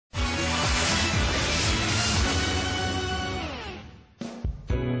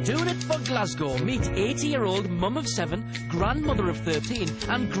Doing it for Glasgow. Meet 80-year-old mum of 7, grandmother of 13,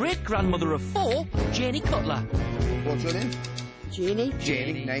 and great-grandmother of 4, Janey Cutler. What's your name? Janey.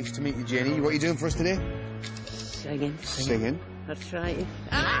 Janey. Nice to meet you, Janey. What are you doing for us today? Singing. Singing? I try to.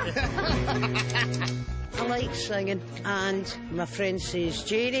 I like singing, and my friend says,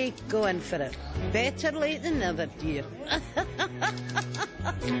 Janey, go in for it. Better late than never, dear.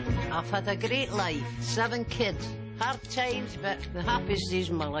 I've had a great life, 7 kids. Hard times, but the happiest days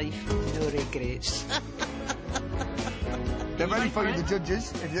of my life. No regrets. They're ready for you, the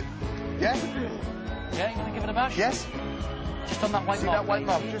judges. Yeah? Yeah, you want to give it a bash? Yes? Just on that white See mark. that white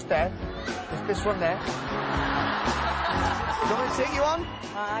mark just there? Just this one there. Do you want me to take you on?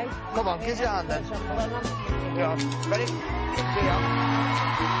 Aye. Come on, give your hand then. Here you are. Ready? Here.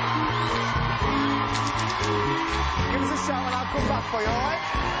 Give us a shout and I'll come back for you, alright?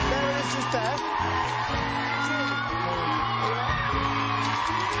 There it is, just there.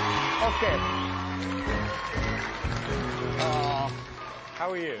 Okay. How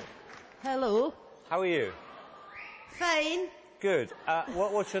are you? Hello. How are you? Fine. Good.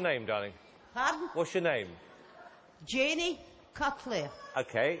 What's your name, darling? Pardon? What's your name? Janey Cutler.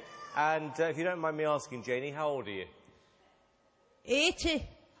 Okay. And if you don't mind me asking, Janey, how old are you? 80.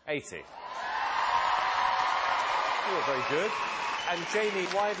 80. You're very good. And Janey,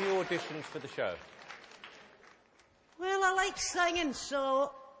 why have you auditioned for the show? Well, I like singing,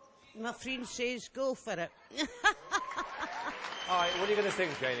 so my friend says go for it. All right, what are you going to sing,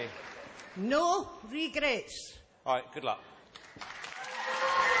 Janey? No regrets. All right, good luck.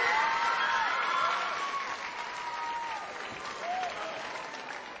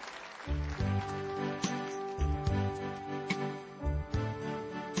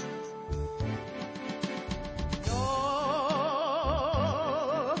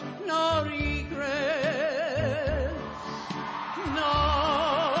 No regrets. No,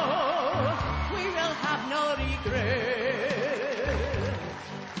 we will have no regrets.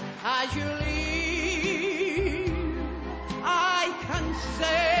 As you leave, I can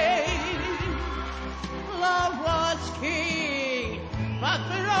say love was king, but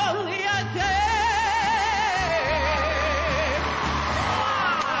for only a day.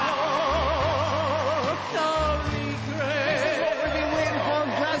 No regrets. This is what we've been waiting for in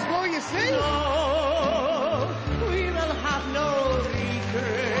Glasgow, you see? No, we will have no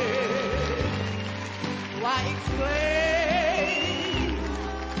regrets. Why explain?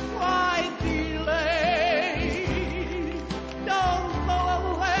 Why delay? Don't go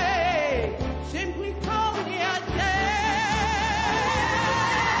away. Simply call me a day.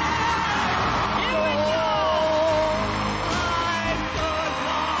 Here we go. Life goes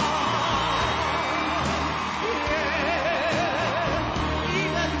on. Yeah.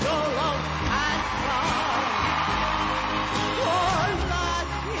 Even though love has gone. One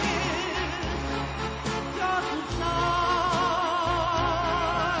last kiss doesn't sigh.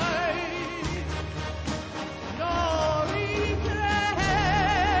 No regret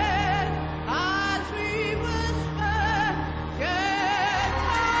as we whisper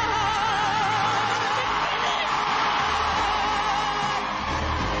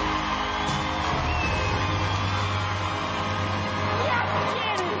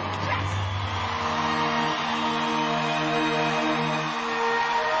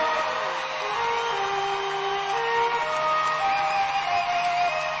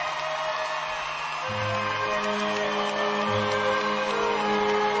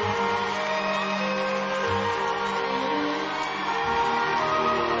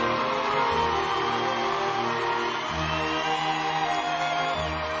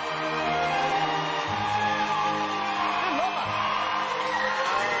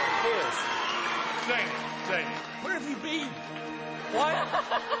Janey. Where have you been? Why?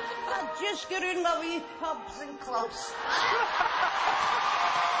 I'll just get in my wee pubs and clubs.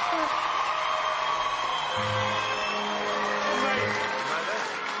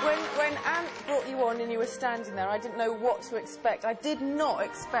 When Ant brought you on and you were standing there, I didn't know what to expect. I did not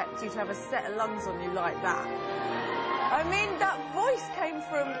expect you to have a set of lungs on you like that. I mean, that voice came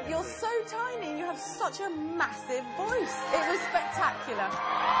from... You're so tiny and you have such a massive voice. It was spectacular.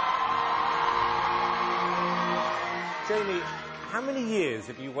 Janey, how many years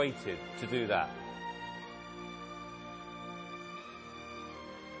have you waited to do that?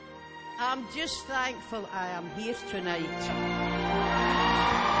 I'm just thankful I am here tonight.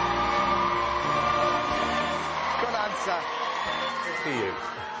 Good answer. For you.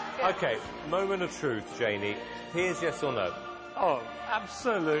 OK, moment of truth, Janey. Here's yes or no. Oh,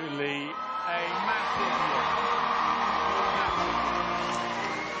 absolutely a massive yes.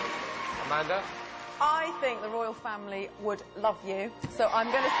 Amanda? I think the royal family would love you, so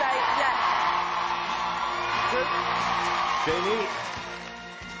I'm going to say yes. Janey,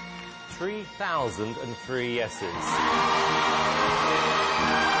 3,003 yeses.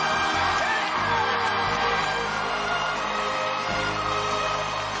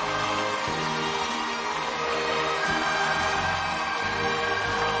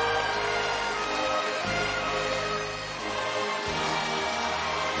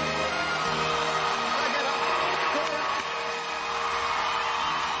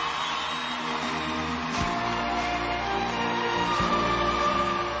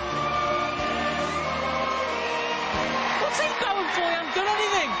 What's he going for? He hasn't done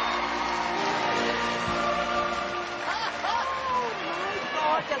anything.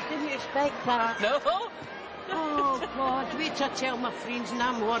 God, I didn't expect that. No? Oh, God, wait till I tell my friends and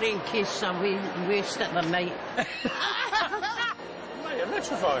I'm worried in case I waste it the night. Mate, you're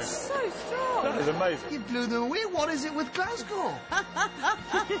electrifying. So strong. That is amazing. You blew them away. What is it with Glasgow?